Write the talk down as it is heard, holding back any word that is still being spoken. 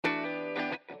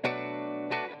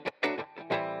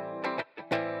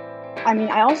I mean,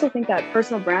 I also think that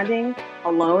personal branding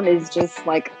alone is just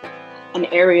like an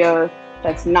area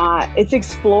that's not, it's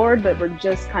explored, but we're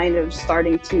just kind of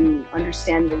starting to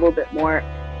understand it a little bit more.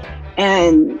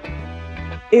 And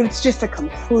it's just a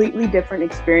completely different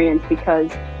experience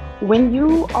because when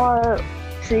you are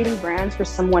creating brands for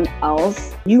someone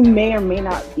else, you may or may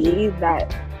not be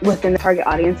that within the target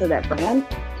audience of that brand.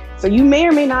 So you may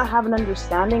or may not have an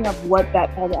understanding of what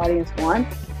that target audience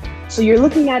wants. So you're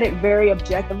looking at it very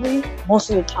objectively most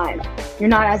of the time. You're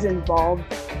not as involved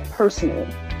personally.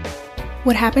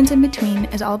 What happens in between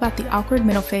is all about the awkward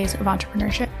middle phase of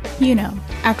entrepreneurship. You know,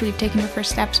 after you've taken your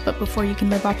first steps, but before you can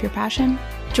live off your passion.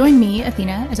 Join me,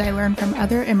 Athena, as I learn from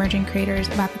other emerging creators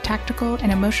about the tactical and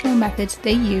emotional methods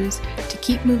they use to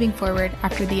keep moving forward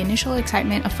after the initial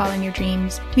excitement of following your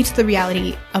dreams meets the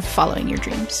reality of following your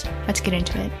dreams. Let's get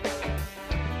into it.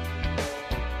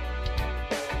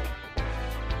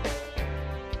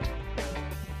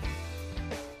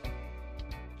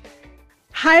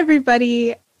 Hi,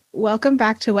 everybody. Welcome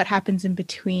back to What Happens in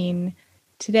Between.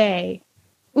 Today,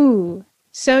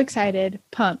 so excited,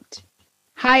 pumped,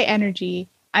 high energy.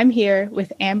 I'm here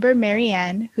with Amber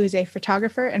Marianne, who's a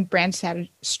photographer and brand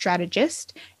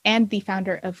strategist and the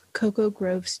founder of Cocoa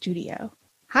Grove Studio.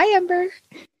 Hi, Amber.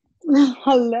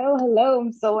 Hello.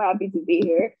 I'm so happy to be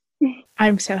here.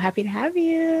 I'm so happy to have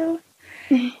you.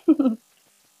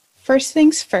 First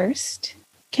things first,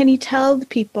 can you tell the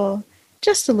people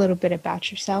just a little bit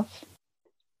about yourself?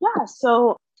 Yeah,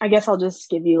 so I guess I'll just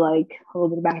give you like a little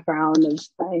bit of background of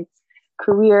my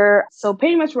career. So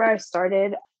pretty much where I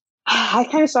started, I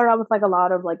kind of started out with like a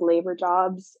lot of like labor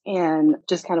jobs and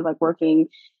just kind of like working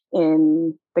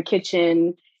in the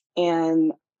kitchen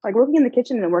and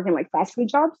working like fast food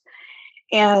jobs.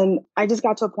 And I just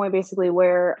got to a point basically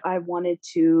where I wanted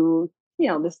to,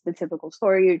 the typical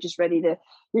story.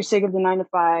 You're sick of the 9 to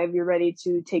 5, you're ready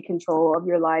to take control of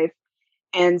your life.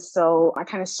 And so I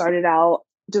kind of started out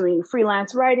doing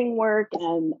freelance writing work,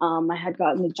 and I had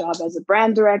gotten a job as a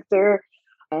brand director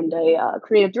and a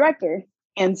creative director.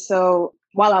 And so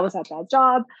while I was at that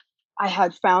job, I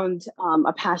had found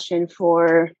a passion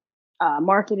for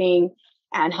marketing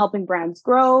and helping brands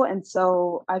grow. And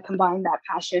so I combined that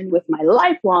passion with my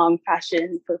lifelong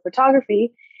passion for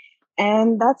photography.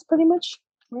 And that's pretty much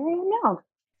where I am now.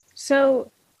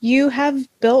 So you have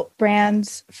built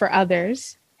brands for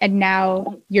others, and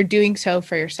now you're doing so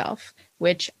for yourself,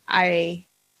 which I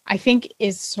think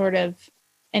is sort of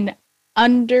an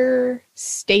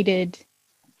understated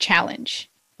challenge,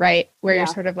 right? Where you're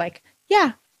sort of like,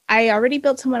 yeah, I already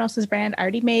built someone else's brand. I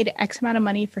already made X amount of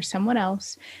money for someone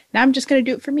else. Now I'm just going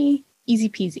to do it for me. Easy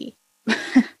peasy.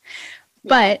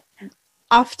 But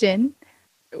often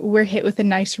we're hit with a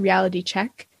nice reality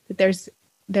check that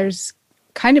there's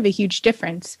kind of a huge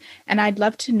difference. And I'd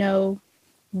love to know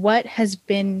what has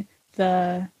been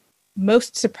the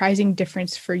most surprising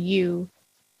difference for you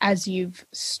as you've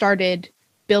started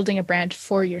building a brand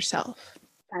for yourself?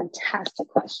 Fantastic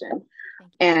question.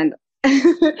 And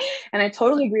and I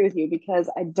totally agree with you because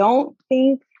I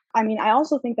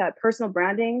also think that personal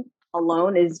branding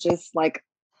alone is just like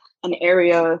an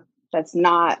area that's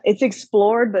not, it's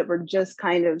explored, but we're just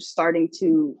kind of starting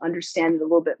to understand it a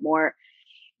little bit more.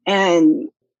 And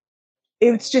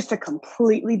it's just a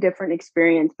completely different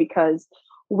experience because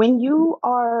when you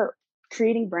are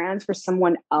creating brands for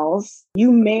someone else,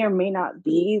 you may or may not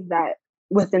be that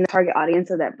within the target audience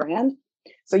of that brand.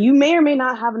 So you may or may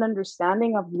not have an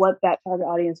understanding of what that target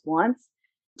audience wants.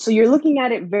 So you're looking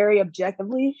at it very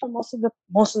objectively for most of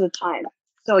the time.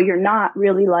 So you're not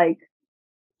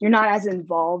as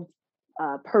involved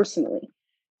personally.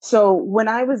 So when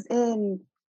I was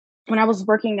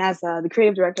working as the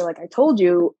creative director, like I told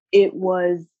you, it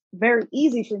was very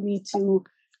easy for me to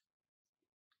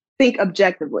think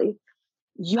objectively.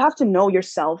 You have to know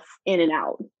yourself in and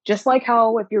out. Just like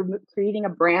how if you're creating a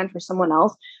brand for someone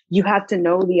else, you have to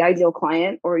know the ideal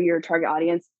client or your target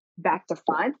audience back to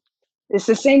front. It's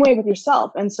the same way with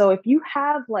yourself. And so if you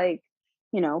have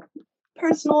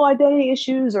personal identity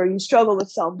issues, or you struggle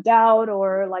with self-doubt,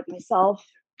 or like myself,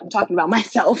 I'm talking about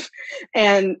myself.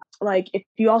 And like, if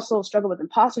you also struggle with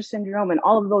imposter syndrome and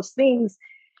all of those things,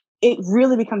 it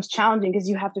really becomes challenging because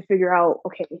you have to figure out,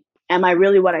 okay, am I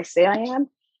really what I say I am?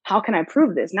 How can I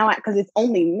prove this? Now, because it's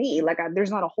only me,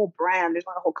 there's not a whole brand, there's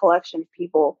not a whole collection of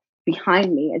people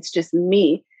behind me. It's just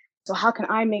me. So how can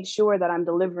I make sure that I'm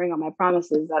delivering on my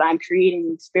promises, that I'm creating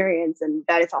an experience and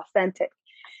that it's authentic?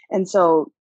 And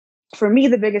so for me,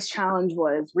 the biggest challenge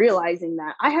was realizing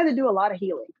that I had to do a lot of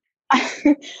healing.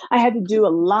 I had to do a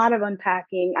lot of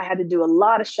unpacking. I had to do a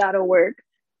lot of shadow work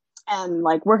and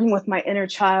like working with my inner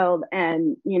child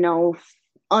and,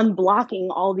 unblocking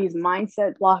all these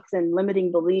mindset blocks and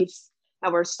limiting beliefs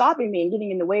that were stopping me and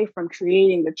getting in the way from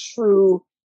creating the true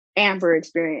Amber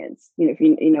experience, if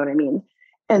you know what I mean.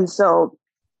 And so,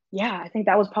 yeah, I think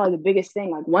that was probably the biggest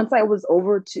thing. Like once I was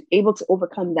able to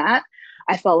overcome that,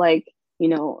 I felt like,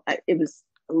 it was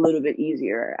a little bit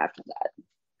easier after that.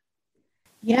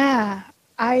 Yeah,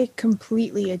 I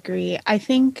completely agree. I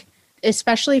think,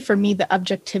 especially for me, the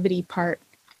objectivity part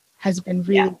has been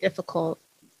really difficult,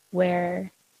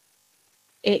 where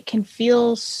it can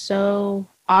feel so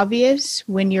obvious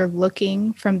when you're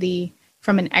looking from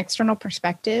an external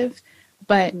perspective,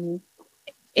 but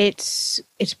it's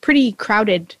pretty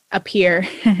crowded up here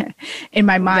in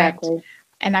my mind. Exactly.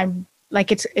 And I'm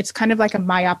like, it's kind of like a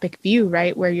myopic view,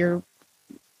 right? Where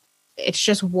it's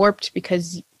just warped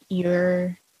because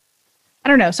I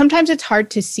don't know. Sometimes it's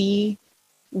hard to see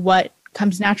what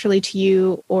comes naturally to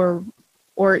you, or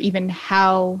even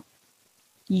how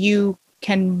you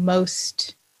can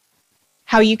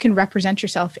represent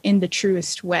yourself in the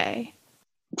truest way.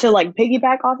 To like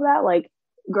piggyback off of that, like,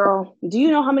 girl, do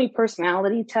you know how many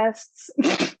personality tests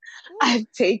I've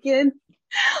taken?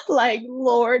 Like,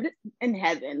 Lord in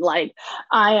heaven, like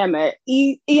I am a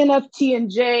ENFT and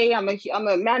J. I'm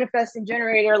a manifesting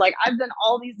generator. Like I've done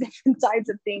all these different types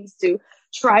of things to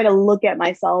try to look at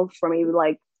myself from a,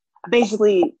 like,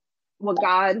 basically what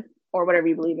God, or whatever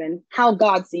you believe in, how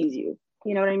God sees you.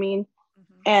 You know what I mean?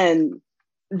 Mm-hmm. And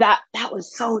that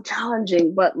was so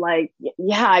challenging. But like,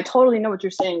 yeah, I totally know what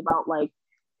you're saying about like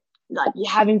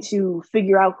having to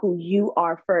figure out who you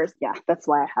are first. Yeah, that's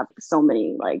why I have so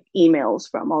many like emails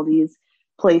from all these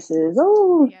places.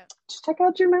 Oh, check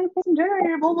out your manifesting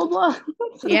generator, blah blah blah.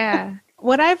 Yeah,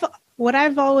 what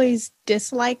I've always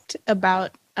disliked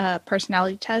about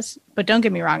personality tests, but don't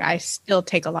get me wrong, I still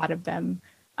take a lot of them.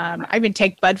 I even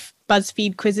take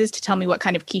BuzzFeed quizzes to tell me what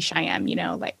kind of quiche I am.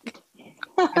 Like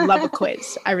I love a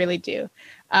quiz, I really do.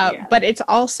 But it's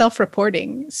all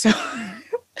self-reporting, so.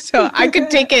 So I could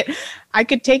take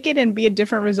it and be a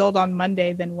different result on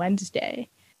Monday than Wednesday,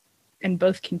 and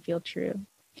both can feel true.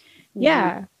 Mm-hmm.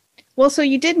 Yeah. Well, so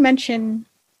you did mention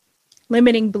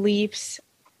limiting beliefs.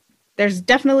 There's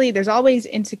always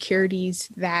insecurities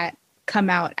that come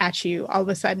out at you all of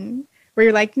a sudden, where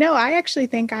you're like, no, I actually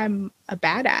think I'm a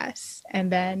badass.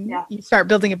 And then you start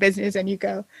building a business and you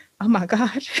go, oh my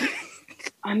God.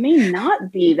 I may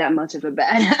not be that much of a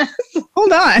badass.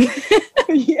 Hold on.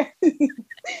 Yes.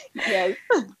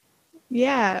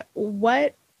 Yeah.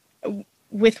 What,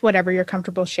 with whatever you're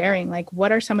comfortable sharing, like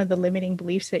what are some of the limiting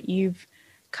beliefs that you've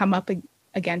come up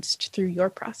against through your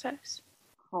process?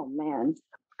 Oh man.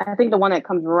 I think the one that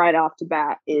comes right off the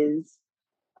bat is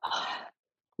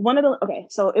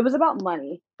so it was about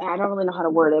money. I don't really know how to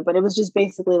word it, but it was just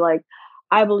basically like,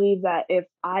 I believe that if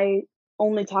I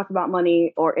only talk about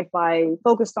money, or if I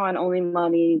focused on only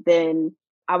money, then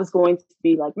I was going to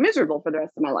be like miserable for the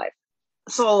rest of my life.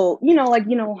 So,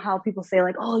 how people say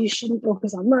like, oh, you shouldn't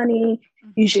focus on money.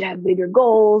 You should have bigger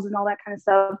goals and all that kind of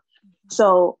stuff.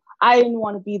 So I didn't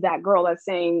want to be that girl that's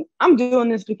saying, I'm doing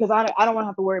this because I don't want to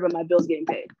have to worry about my bills getting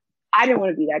paid. I didn't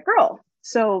want to be that girl.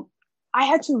 So I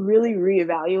had to really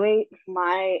reevaluate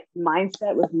my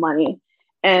mindset with money.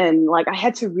 And like, I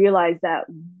had to realize that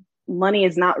money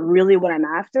is not really what I'm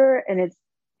after. And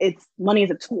it's money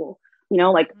is a tool.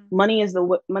 Like money is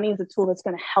the tool that's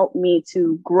going to help me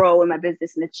to grow in my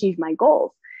business and achieve my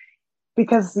goals.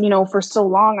 Because, for so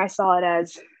long I saw it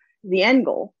as the end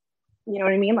goal. You know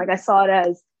what I mean? Like I saw it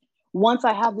as, once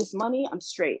I have this money, I'm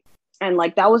straight. And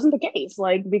like, that wasn't the case.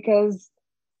 Like, because,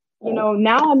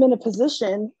 now I'm in a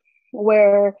position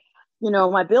where,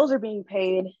 my bills are being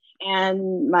paid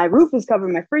and my roof is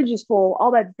covered, my fridge is full,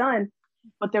 all that's done.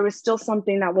 But there was still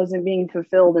something that wasn't being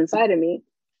fulfilled inside of me.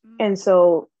 And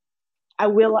so I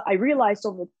realized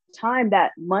over time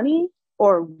that money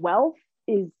or wealth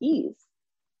is ease.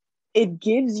 It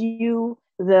gives you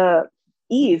the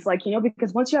ease, like,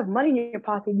 because once you have money in your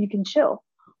pocket, you can chill.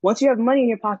 Once you have money in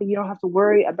your pocket, you don't have to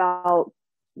worry about,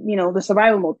 the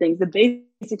survival mode things, the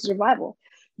basic survival.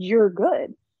 You're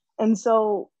good. And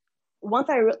so once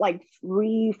I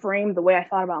reframed the way I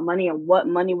thought about money and what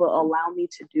money will allow me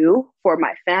to do for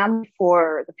my family,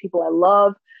 for the people I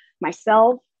love,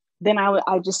 myself, then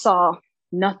I just saw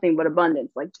nothing but abundance,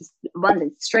 like just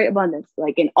abundance, straight abundance,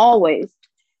 like in all ways.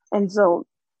 And so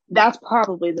that's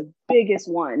probably the biggest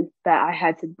one that I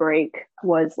had to break,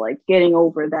 was like getting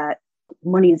over that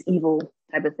money is evil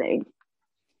type of thing.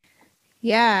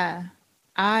 Yeah,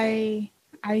 I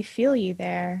feel you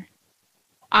there.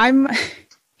 I'm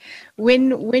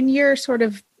when your sort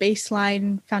of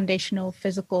baseline foundational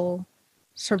physical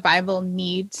survival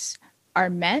needs are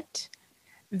met,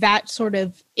 that sort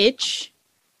of itch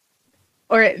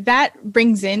or that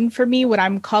brings in for me what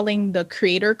I'm calling the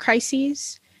creator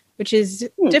crises, which is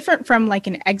different from like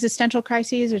an existential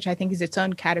crisis, which I think is its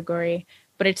own category.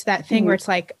 But it's that thing where it's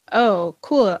like, oh,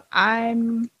 cool,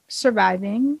 I'm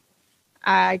surviving.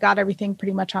 I got everything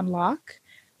pretty much on lock.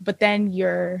 But then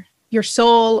your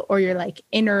soul or your like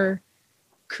inner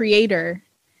creator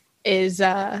is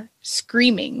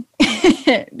screaming.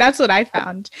 That's what I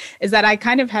found, is that I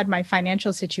kind of had my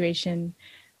financial situation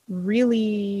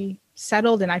really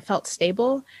settled and I felt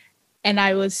stable. And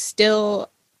I was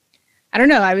still, I don't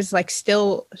know, I was like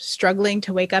still struggling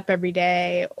to wake up every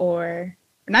day, or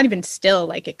not even still,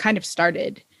 like it kind of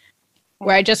started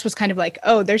where I just was kind of like,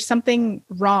 oh, there's something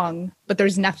wrong, but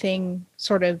there's nothing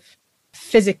sort of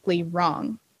physically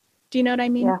wrong. Do you know what I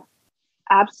mean? Yeah,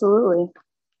 absolutely.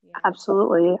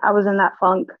 Absolutely. I was in that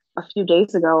funk a few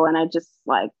days ago and I just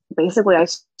like, basically I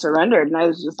surrendered and I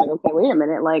was just like, okay, wait a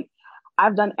minute. Like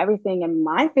I've done everything in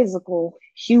my physical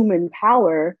human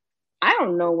power. I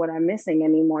don't know what I'm missing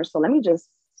anymore. So let me just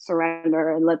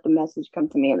surrender and let the message come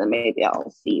to me and then maybe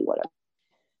I'll see whatever.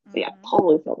 So yeah,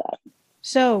 totally feel that.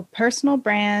 So personal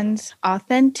brands,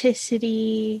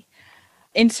 authenticity,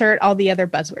 insert all the other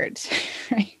buzzwords,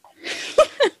 right?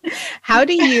 How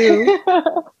do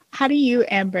you,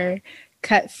 Amber,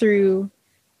 cut through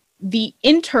the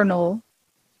internal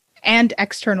and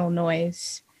external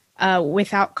noise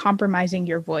without compromising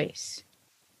your voice,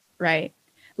 right?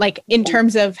 Like in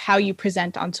terms of how you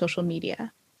present on social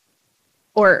media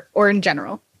or in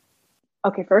general?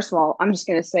 Okay, first of all, I'm just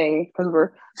gonna say, because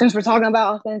since we're talking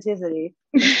about authenticity,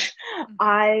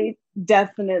 I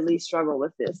definitely struggle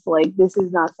with this. Like, this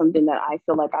is not something that I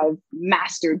feel like I've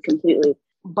mastered completely.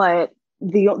 But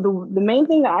the main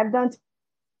thing that I've done to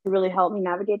really help me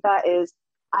navigate that is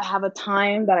I have a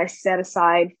time that I set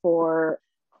aside for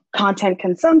content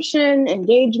consumption,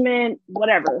 engagement,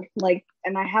 whatever. Like,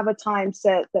 and I have a time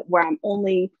set that where I'm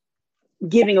only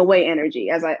giving away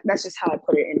energy. That's just how I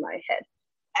put it in my head.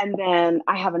 And then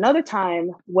I have another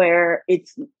time where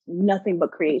it's nothing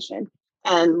but creation.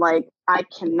 And like, I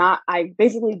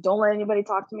basically don't let anybody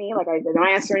talk to me. Like I don't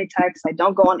answer any texts. I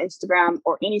don't go on Instagram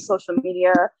or any social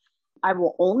media. I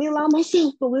will only allow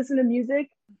myself to listen to music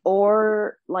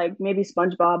or like maybe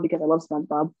SpongeBob because I love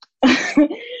SpongeBob.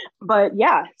 But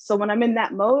yeah, so when I'm in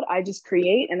that mode, I just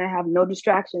create and I have no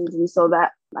distractions. And so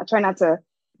that I try not to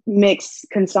mix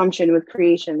consumption with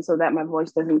creation so that my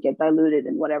voice doesn't get diluted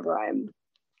in whatever I'm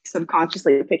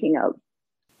subconsciously picking up.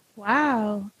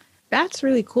 Wow, that's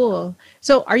really cool.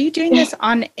 So are you doing this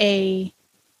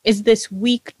is this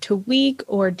week to week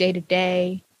or day to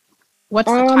day? What's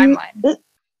the timeline?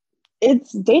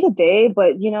 It's day to day,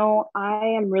 but you know, I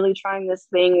am really trying this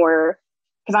thing where,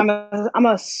 because I'm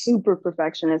a super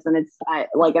perfectionist, and I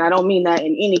don't mean that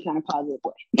in any kind of positive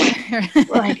way,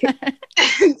 like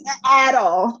at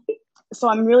all. So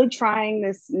I'm really trying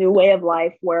this new way of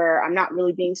life where I'm not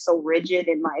really being so rigid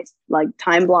in my like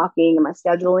time blocking and my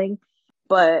scheduling.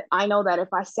 But I know that if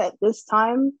I set this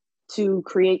time to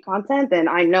create content, then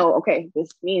I know, okay, this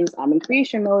means I'm in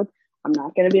creation mode. I'm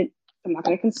not going to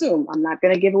consume. I'm not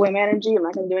going to give away my energy. I'm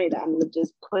not going to do any of that. I'm going to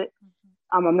just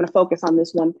I'm going to focus on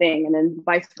this one thing, and then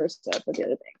vice versa for the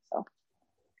other thing. So.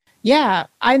 Yeah.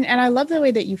 I love the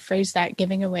way that you phrase that,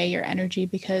 giving away your energy,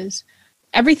 because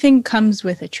everything comes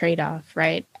with a trade-off,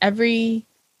 right? Every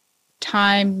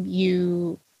time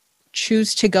you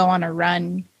choose to go on a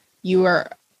run, you are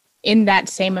in that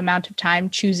same amount of time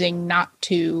choosing not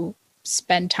to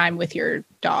spend time with your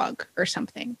dog or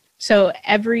something. So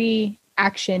every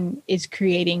action is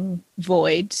creating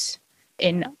voids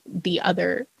in the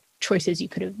other choices you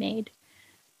could have made.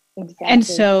 Exactly. And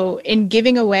so in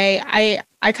giving away, I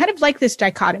kind of like this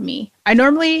dichotomy. I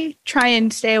normally try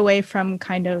and stay away from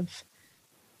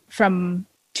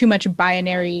too much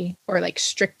binary or like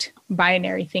strict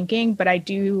binary thinking, but I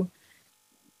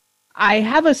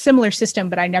have a similar system,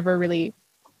 but I never really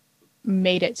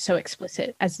made it so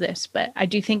explicit as this. But I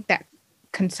do think that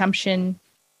consumption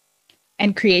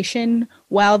and creation,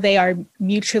 while they are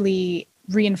mutually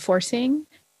reinforcing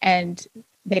and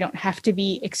they don't have to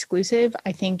be exclusive,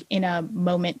 I think in a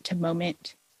moment to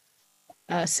moment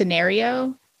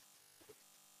scenario,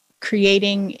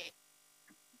 creating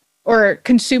or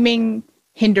consuming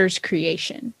hinders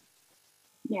creation.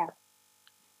 Yeah.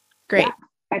 Great.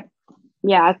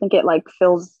 Yeah. I think it like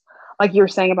fills, like you were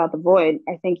saying about the void.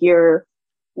 I think you're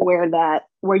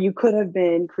where you could have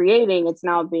been creating, it's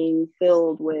now being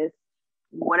filled with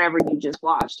whatever you just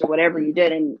watched or whatever you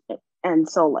did. And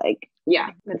so like, yeah,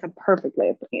 that's a perfect way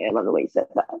of putting it. I love the way you said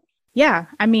that. Yeah.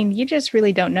 I mean, you just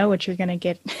really don't know what you're going to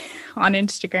get on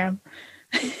Instagram.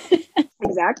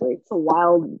 Exactly. It's a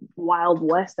wild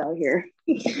west out here.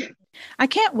 I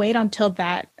can't wait until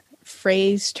that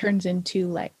phrase turns into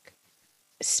like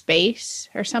space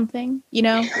or something, you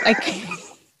know, like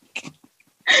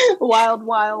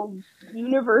wild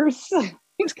universe.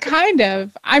 it's kind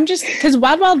of, I'm just, because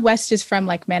Wild Wild West is from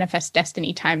like Manifest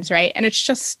Destiny times, right? And it's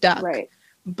just stuck. Right.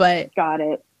 But got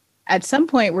it. At some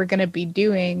point we're going to be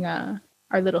doing our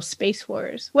little space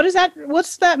wars. What is that?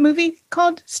 What's that movie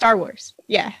called? Star Wars.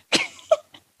 Yeah.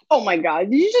 Oh my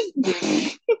God. You just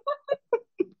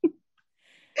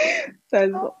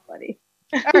that's so funny.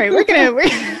 All right,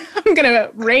 I'm gonna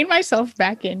rein myself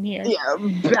back in here. Yeah,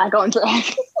 back on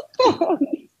track.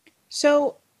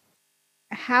 So,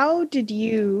 how did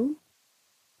you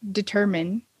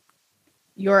determine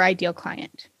your ideal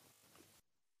client?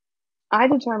 I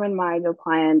determined my ideal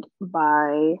client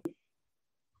by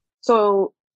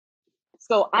so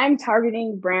I'm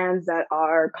targeting brands that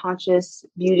are conscious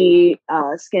beauty,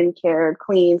 skincare,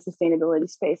 clean, sustainability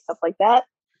space, stuff like that.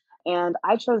 And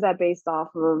I chose that based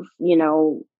off of, you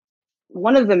know,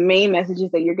 one of the main messages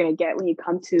that you're going to get when you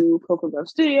come to Coco Grove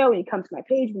Studio, when you come to my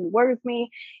page, when you work with me,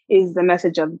 is the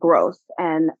message of growth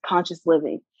and conscious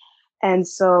living. And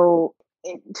so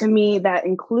to me, that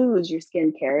includes your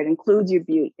skincare. It includes your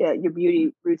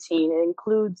beauty routine. It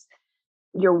includes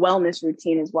your wellness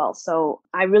routine as well. So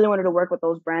I really wanted to work with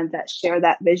those brands that share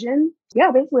that vision. Yeah,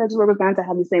 basically I just work with brands that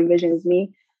have the same vision as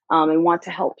me, and want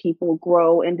to help people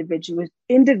grow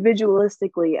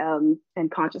individualistically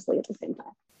and consciously at the same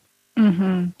time.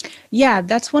 Mm-hmm. Yeah,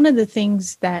 that's one of the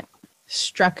things that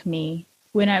struck me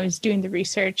when I was doing the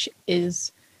research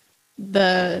is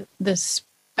the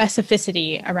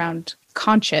specificity around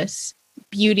conscious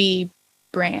beauty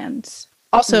brands.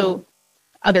 Also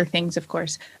other things, of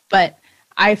course, but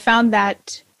I found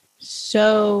that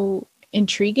so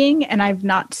intriguing, and I've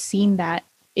not seen that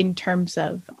in terms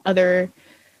of other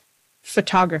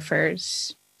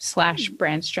photographers /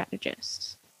 brand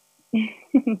strategists.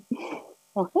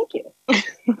 Well, thank you.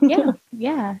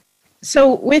 Yeah.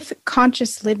 So with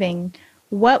conscious living,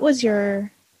 what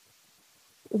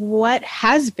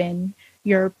has been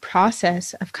your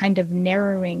process of kind of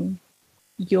narrowing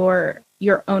your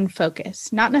own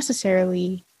focus? Not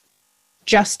necessarily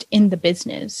just in the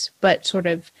business, but sort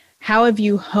of how have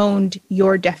you honed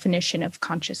your definition of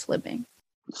conscious living?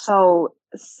 So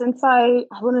since I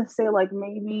want to say like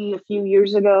maybe a few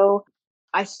years ago,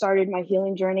 I started my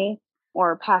healing journey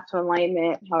or path to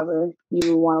enlightenment, however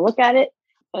you want to look at it.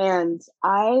 And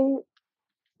I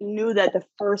knew that the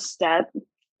first step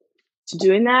to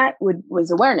doing that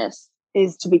was awareness,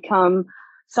 is to become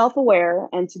self-aware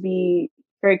and to be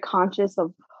very conscious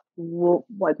of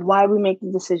like why we make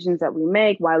the decisions that we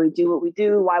make, why we do what we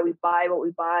do, why we buy what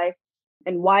we buy,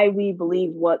 and why we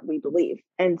believe what we believe.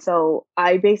 And so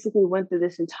I basically went through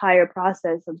this entire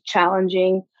process of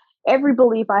challenging every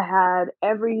belief I had,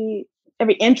 every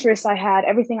interest I had,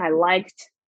 everything I liked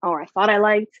or I thought I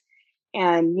liked.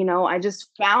 And, you know, I just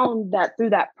found that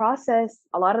through that process,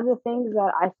 a lot of the things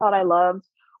that I thought I loved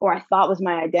or I thought was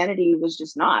my identity was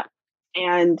just not.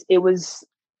 And it was,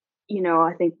 you know,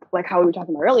 I think like how we were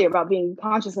talking about earlier about being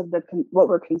conscious of what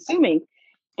we're consuming.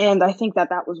 And I think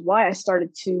that was why I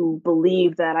started to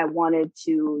believe that I wanted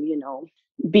to, you know,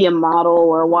 be a model,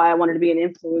 or why I wanted to be an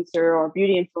influencer or a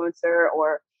beauty influencer,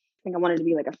 or I think I wanted to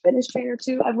be like a fitness trainer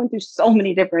too. I went through so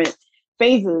many different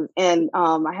phases, and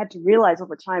I had to realize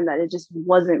over time that it just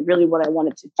wasn't really what I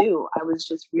wanted to do. I was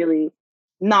just really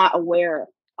not aware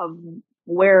of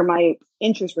where my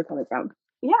interests were coming from.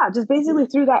 Yeah, just basically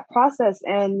through that process,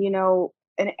 and, you know,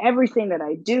 and everything that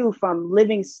I do, from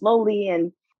living slowly,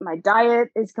 and my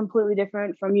diet is completely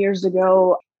different from years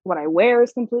ago. What I wear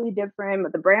is completely different,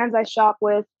 but the brands I shop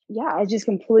with, yeah, I just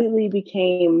completely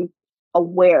became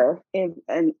aware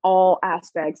in all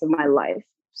aspects of my life.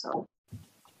 So,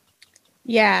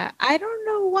 yeah, I don't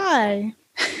know why,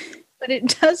 but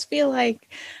it does feel like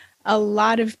a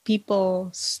lot of people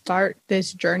start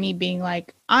this journey being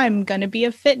like, I'm going to be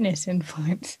a fitness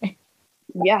influencer.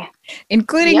 Yeah.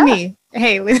 Including me.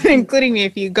 Hey, including me.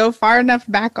 If you go far enough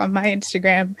back on my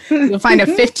Instagram, you'll find a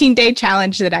 15-day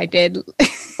challenge that I did.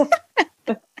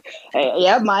 Hey,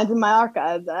 yeah, mine's in my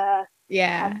archives.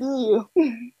 Yeah. I feel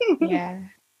you. Yeah.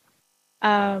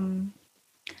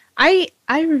 I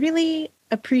really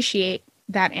appreciate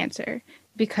that answer,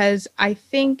 because I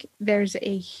think there's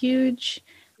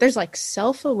like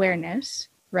self-awareness,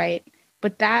 right?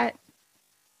 But that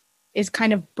is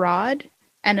kind of broad,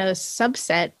 and a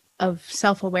subset of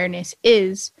self-awareness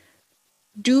is,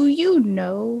 do you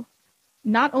know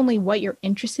not only what you're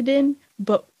interested in,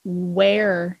 but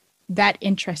where that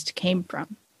interest came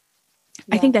from?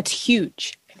 Yeah. I think that's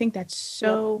huge. I think that's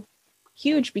so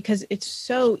huge, because it's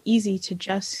so easy to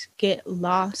just get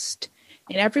lost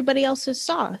in everybody else's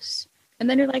sauce. And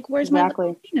then you're like, where's my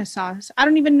Latina sauce? I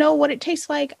don't even know what it tastes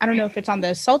like. I don't know if it's on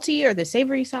the salty or the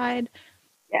savory side.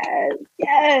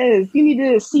 Yes. You need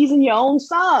to season your own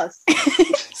sauce.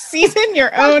 Season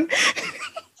your own.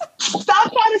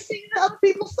 Stop trying to season other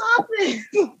people's sauces.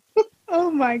 Oh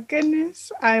my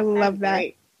goodness. I love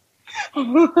that.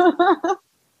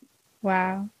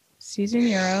 Wow. Season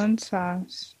your own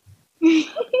sauce.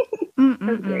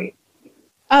 That's great.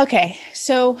 Okay.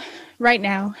 So right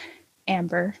now,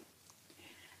 Amber.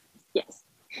 Yes.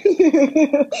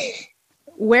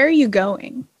 Where are you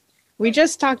going? We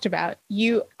just talked about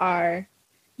you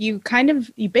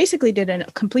basically did a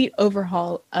complete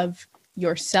overhaul of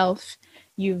yourself.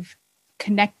 You've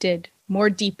connected more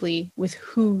deeply with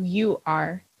who you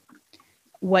are,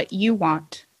 what you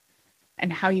want,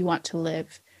 and how you want to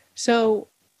live. So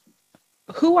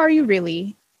who are you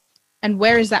really? And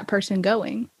where is that person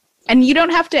going? And you don't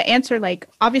have to answer, like,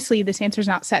 obviously this answer is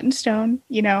not set in stone.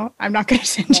 You know, I'm not going to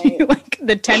send you like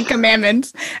the 10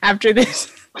 commandments after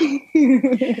this.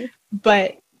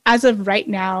 But as of right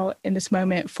now, in this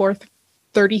moment,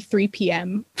 4:33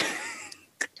 p.m.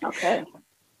 Okay.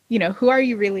 You know, who are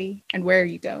you really and where are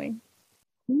you going?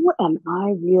 Who am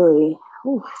I really?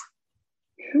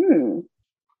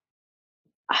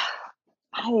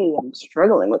 I am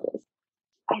struggling with this.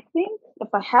 I think if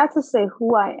I had to say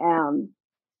who I am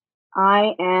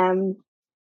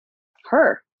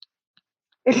her.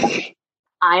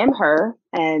 I am her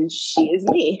and she is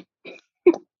me.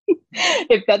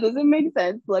 If that doesn't make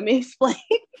sense, let me explain.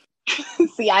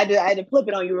 See, I had to flip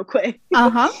it on you real quick.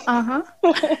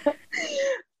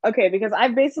 Okay, because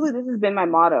this has been my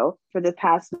motto for the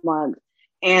past month.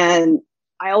 And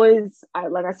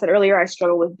like I said earlier, I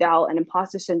struggle with doubt and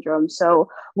imposter syndrome. So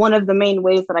one of the main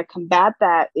ways that I combat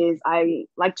that is I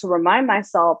like to remind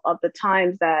myself of the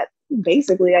times that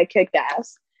basically I kicked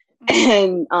ass.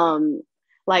 And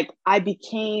like I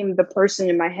became the person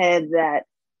in my head that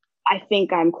I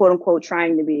think I'm quote unquote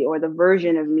trying to be, or the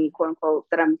version of me, quote unquote,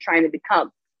 that I'm trying to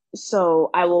become.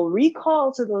 So I will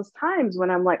recall to those times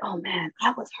when I'm like, oh man,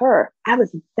 that was her. I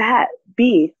was that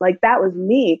B, like that was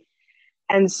me.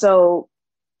 And so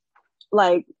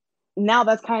like now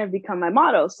that's kind of become my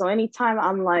motto. So anytime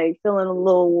I'm like feeling a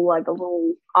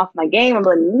little off my game, I'm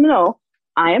like, no,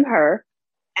 I am her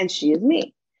and she is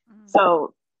me.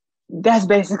 So that's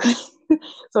basically,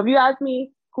 so if you ask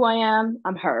me who I am,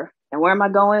 I'm her. And where am I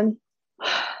going?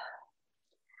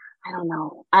 I don't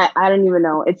know. I don't even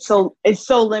know. It's so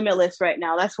limitless right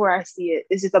now. That's where I see it.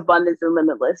 It's just abundance and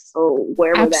limitless. So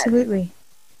wherever Absolutely.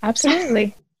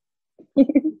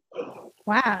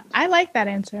 Wow. I like that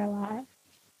answer a lot.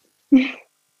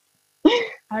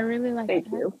 I really like it.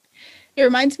 Thank you. It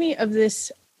reminds me of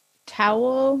this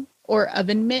towel or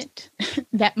oven mitt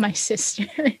that my sister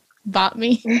bought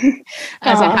me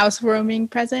as a housewarming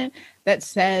present that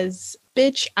says,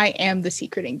 "Bitch, I am the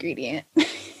secret ingredient."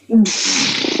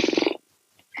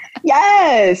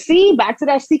 Yes. See, back to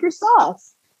that secret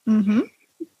sauce.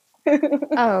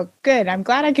 Oh, good. I'm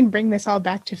glad I can bring this all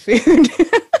back to food.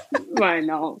 I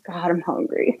know. God, I'm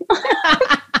hungry.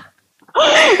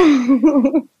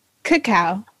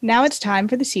 Cacao. Now it's time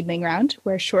for the seedling round,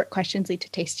 where short questions lead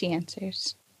to tasty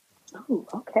answers. Oh,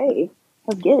 okay.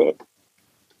 Let's get it.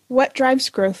 What drives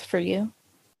growth for you?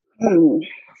 For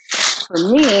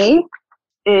me,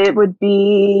 it would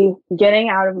be getting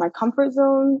out of my comfort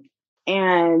zone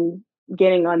and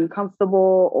getting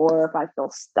uncomfortable, or if I feel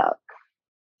stuck.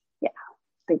 Yeah,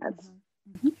 I think that's...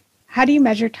 How do you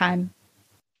measure time?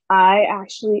 I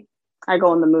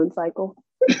go on the moon cycle.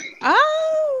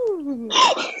 Oh!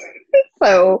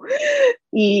 So,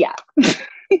 yeah.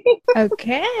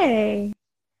 Okay.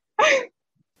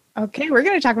 Okay, we're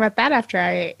going to talk about that after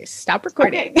I stop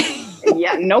recording. Okay.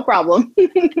 Yeah, no problem.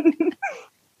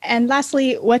 And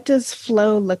lastly, what does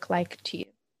flow look like to you?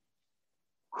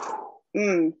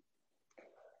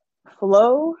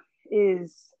 Flow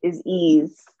is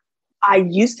ease. I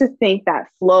used to think that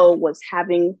flow was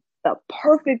having the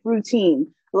perfect routine.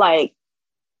 Like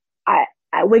I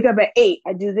wake up at 8,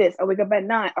 I do this. I wake up at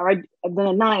 9, then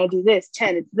at 9 I do this.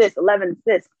 10, it's this. 11, it's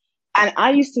this. And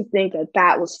I used to think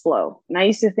that was flow. And I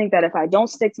used to think that if I don't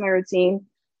stick to my routine,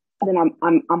 then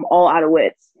I'm all out of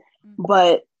wits.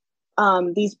 But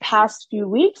these past few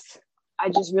weeks, I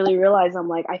just really realized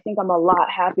I think I'm a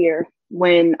lot happier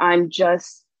when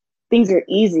things are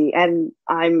easy, and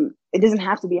it doesn't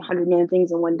have to be 100 million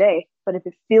things in one day. But if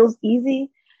it feels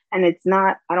easy and I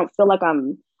don't feel like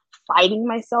I'm fighting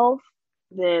myself,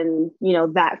 then,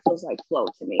 that feels like flow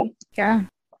to me. Yeah.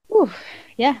 Ooh,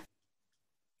 yeah.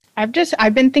 I've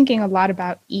been thinking a lot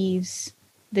about ease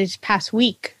this past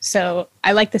week. So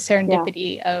I like the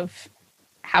serendipity of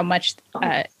how much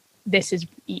this is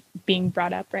being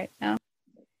brought up right now.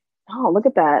 Oh, look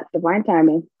at that. Divine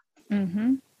timing.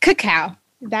 Mm-hmm. Cacao.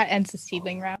 That ends the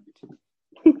seedling round.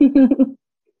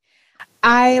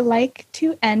 I like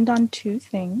to end on two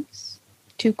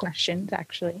questions,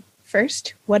 actually.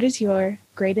 First, what is your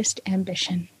greatest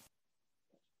ambition?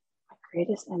 My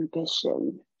greatest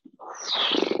ambition.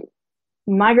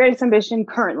 My greatest ambition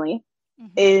currently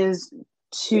is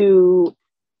to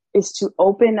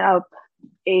open up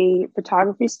a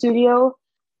photography studio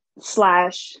 /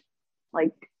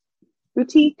 like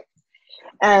boutique,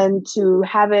 and to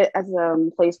have it as a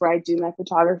place where I do my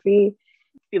photography.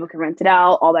 People can rent it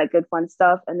out, all that good fun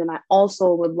stuff. And then I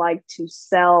also would like to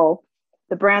sell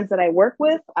the brands that I work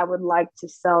with. I would like to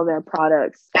sell their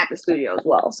products at the studio as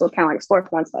well. So kind of like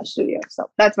storefront / studio. So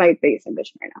that's my biggest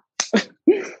ambition right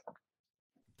now.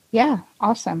 Yeah,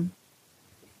 awesome.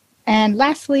 And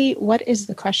lastly, what is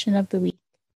the question of the week?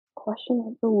 Question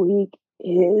of the week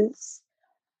is,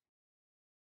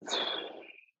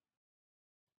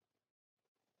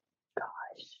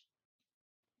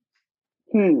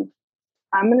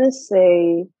 I'm going to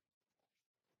say,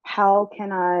 how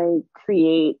can I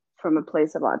create from a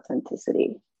place of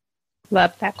authenticity?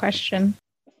 Love that question.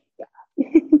 Yeah.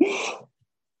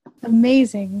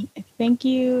 Amazing. Thank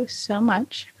you so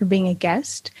much for being a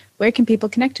guest. Where can people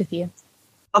connect with you?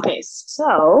 Okay,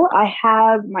 so I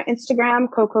have my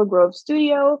Instagram, Coco Grove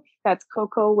Studio. That's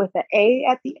Coco with an A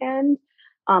at the end,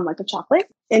 like a chocolate.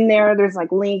 In there's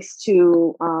like links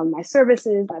to my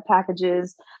services, my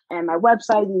packages, and my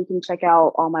website. And you can check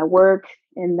out all my work.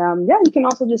 And you can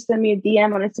also just send me a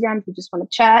DM on Instagram if you just want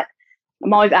to chat.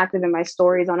 I'm always active in my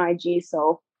stories on IG,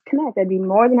 so connect. I'd be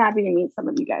more than happy to meet some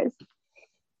of you guys.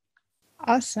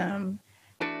 Awesome.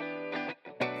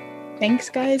 Thanks,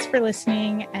 guys, for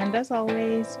listening. And as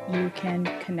always, you can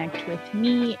connect with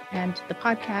me and the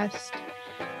podcast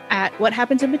at What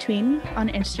Happens in Between on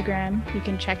Instagram. You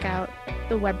can check out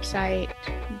the website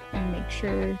and make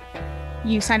sure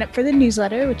you sign up for the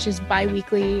newsletter, which is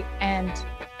bi-weekly and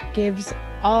gives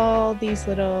all these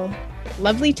little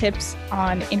lovely tips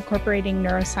on incorporating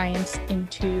neuroscience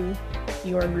into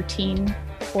your routine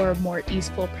for more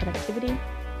easeful productivity.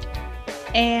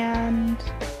 And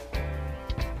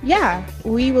yeah,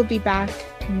 we will be back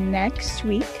next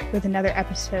week with another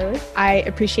episode. I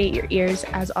appreciate your ears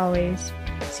as always.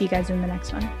 See you guys in the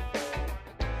next one.